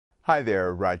Hi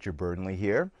there, Roger Burnley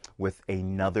here with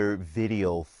another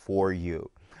video for you.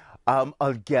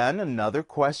 Again, another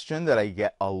question that I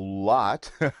get a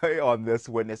lot on this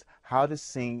one is how to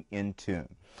sing in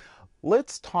tune.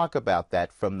 Let's talk about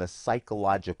that from the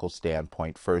psychological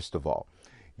standpoint, first of all.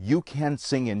 You can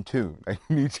sing in tune. I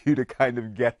need you to kind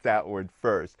of get that one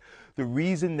first. The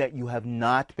reason that you have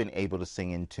not been able to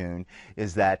sing in tune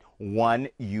is that one,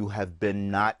 you have been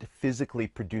not physically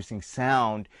producing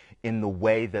sound in the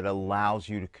way that allows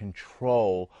you to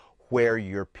control where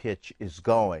your pitch is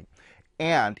going.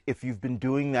 And if you've been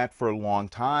doing that for a long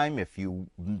time, if you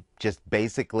just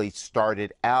basically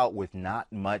started out with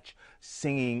not much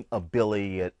singing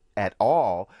ability at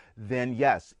all, then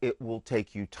yes, it will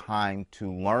take you time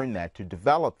to learn that, to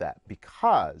develop that,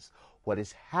 because what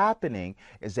is happening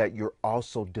is that you're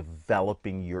also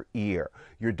developing your ear.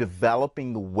 You're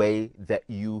developing the way that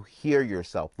you hear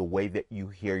yourself, the way that you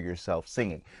hear yourself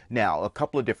singing. Now, a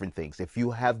couple of different things. If you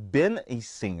have been a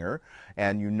singer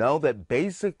and you know that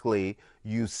basically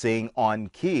you sing on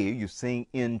key, you sing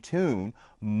in tune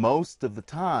most of the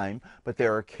time, but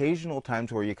there are occasional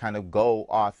times where you kind of go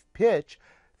off pitch,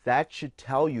 that should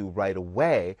tell you right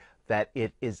away that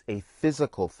it is a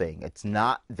physical thing. It's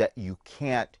not that you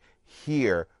can't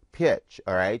hear pitch,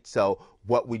 all right? So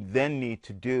what we then need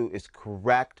to do is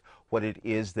correct what it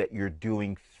is that you're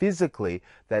doing physically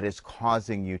that is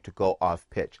causing you to go off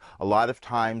pitch. A lot of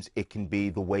times it can be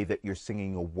the way that you're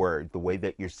singing a word, the way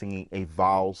that you're singing a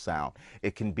vowel sound.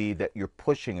 It can be that you're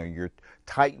pushing or you're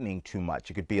tightening too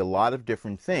much. It could be a lot of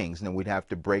different things, and we'd have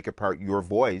to break apart your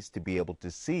voice to be able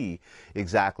to see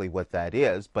exactly what that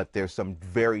is, but there's some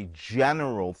very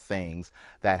general things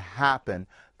that happen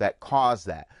that cause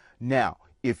that. Now,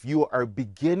 if you are a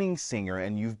beginning singer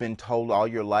and you've been told all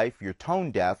your life you're tone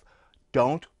deaf,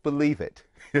 don't believe it.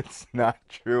 It's not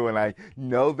true, and I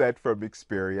know that from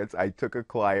experience. I took a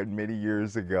client many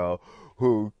years ago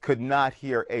who could not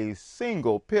hear a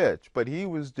single pitch, but he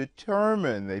was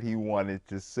determined that he wanted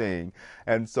to sing.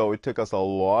 And so it took us a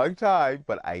long time,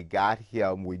 but I got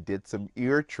him, we did some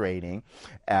ear training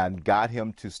and got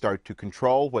him to start to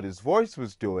control what his voice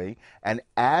was doing. And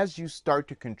as you start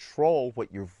to control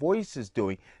what your voice is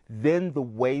doing, then the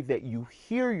way that you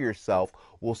hear yourself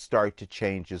will start to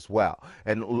change as well.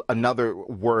 And another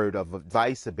word of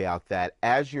advice about that,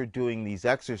 as you're doing these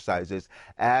exercises,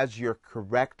 as you're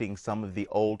correcting some of the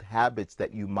old habits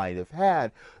that you might have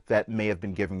had that may have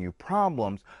been giving you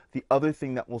problems, the other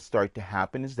thing that will start to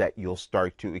happen is that you'll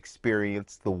start to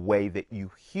experience the way that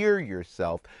you hear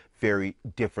yourself very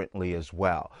differently as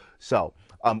well. So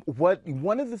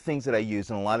one of the things that I use,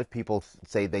 and a lot of people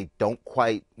say they don't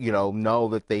quite, know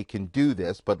that they can do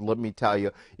this, but let me tell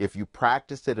you, if you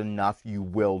practice it enough, you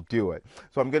will do it.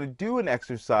 So I'm going to do an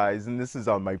exercise, and this is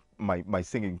on my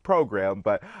singing program,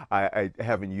 but I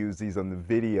haven't used these on the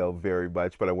video very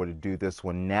much, but I want to do this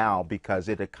one now because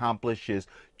it accomplishes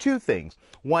two things.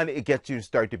 One, it gets you to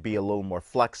start to be a little more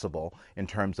flexible in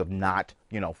terms of not,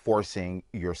 forcing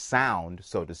your sound,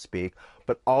 so to speak,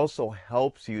 but also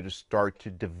helps you to start to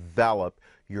develop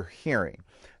your hearing.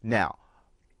 Now,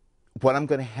 what I'm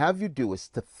going to have you do is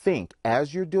to think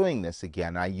as you're doing this,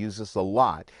 again, I use this a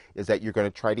lot, is that you're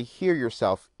going to try to hear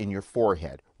yourself in your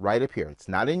forehead, right up here. It's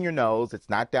not in your nose, it's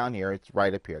not down here, it's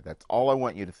right up here. That's all I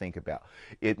want you to think about.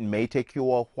 It may take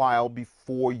you a while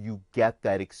before you get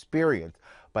that experience,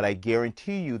 but I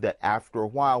guarantee you that after a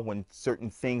while, when certain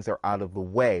things are out of the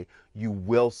way, you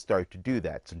will start to do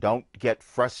that. So don't get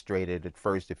frustrated at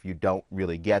first if you don't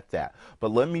really get that.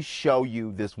 But let me show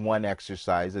you this one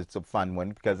exercise. It's a fun one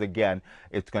because, again,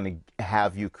 it's going to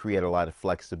have you create a lot of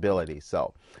flexibility.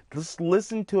 So just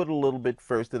listen to it a little bit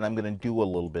first, and I'm going to do a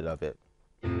little bit of it.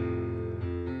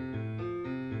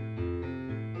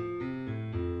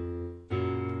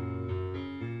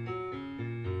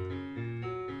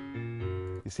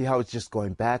 You see how it's just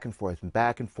going back and forth and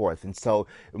back and forth. And so,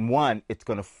 one, it's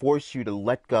going to force you to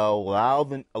let go,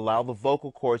 allow the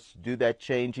vocal cords to do that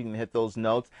changing and hit those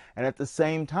notes. And at the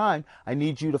same time, I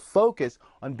need you to focus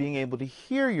on being able to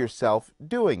hear yourself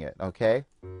doing it, okay?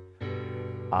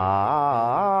 Ah,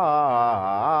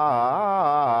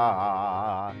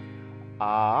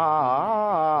 ah,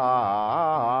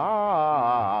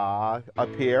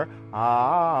 up here. Ah,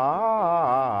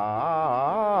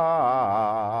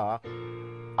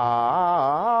 ah.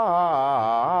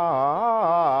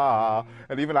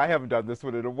 And even I haven't done this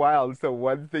one in a while. So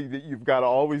one thing that you've got to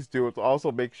always do is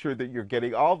also make sure that you're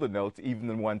getting all the notes, even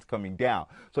the ones coming down.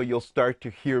 So you'll start to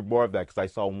hear more of that, because I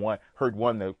heard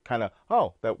one that kind of,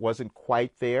 that wasn't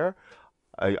quite there.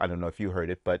 I don't know if you heard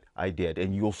it, but I did.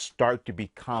 And you'll start to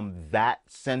become that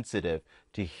sensitive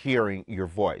to hearing your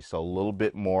voice. So a little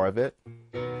bit more of it.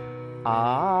 Ah,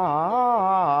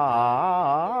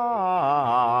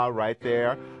 right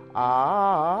there. Ah,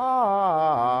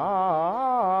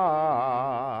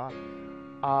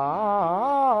 ah,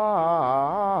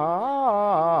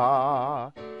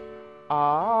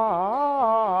 ah.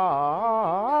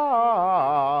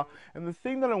 And the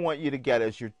thing that I want you to get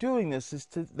as you're doing this is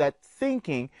to that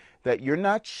thinking that you're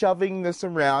not shoving this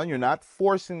around, you're not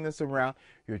forcing this around,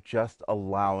 you're just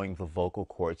allowing the vocal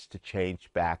cords to change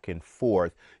back and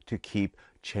forth to keep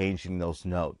changing those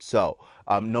notes. So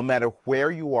no matter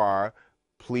where you are,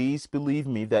 please believe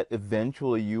me that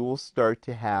eventually you will start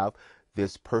to have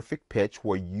this perfect pitch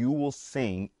where you will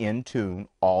sing in tune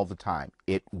all the time.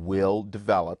 It will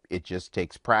develop. It just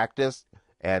takes practice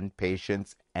and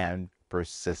patience and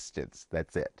persistence.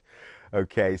 That's it.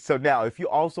 Okay, so now if you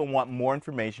also want more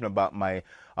information about my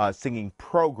singing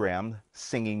program,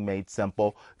 Singing Made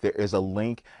Simple, there is a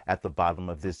link at the bottom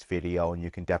of this video, and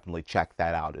you can definitely check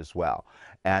that out as well.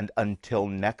 And until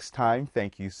next time,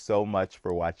 thank you so much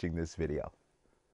for watching this video.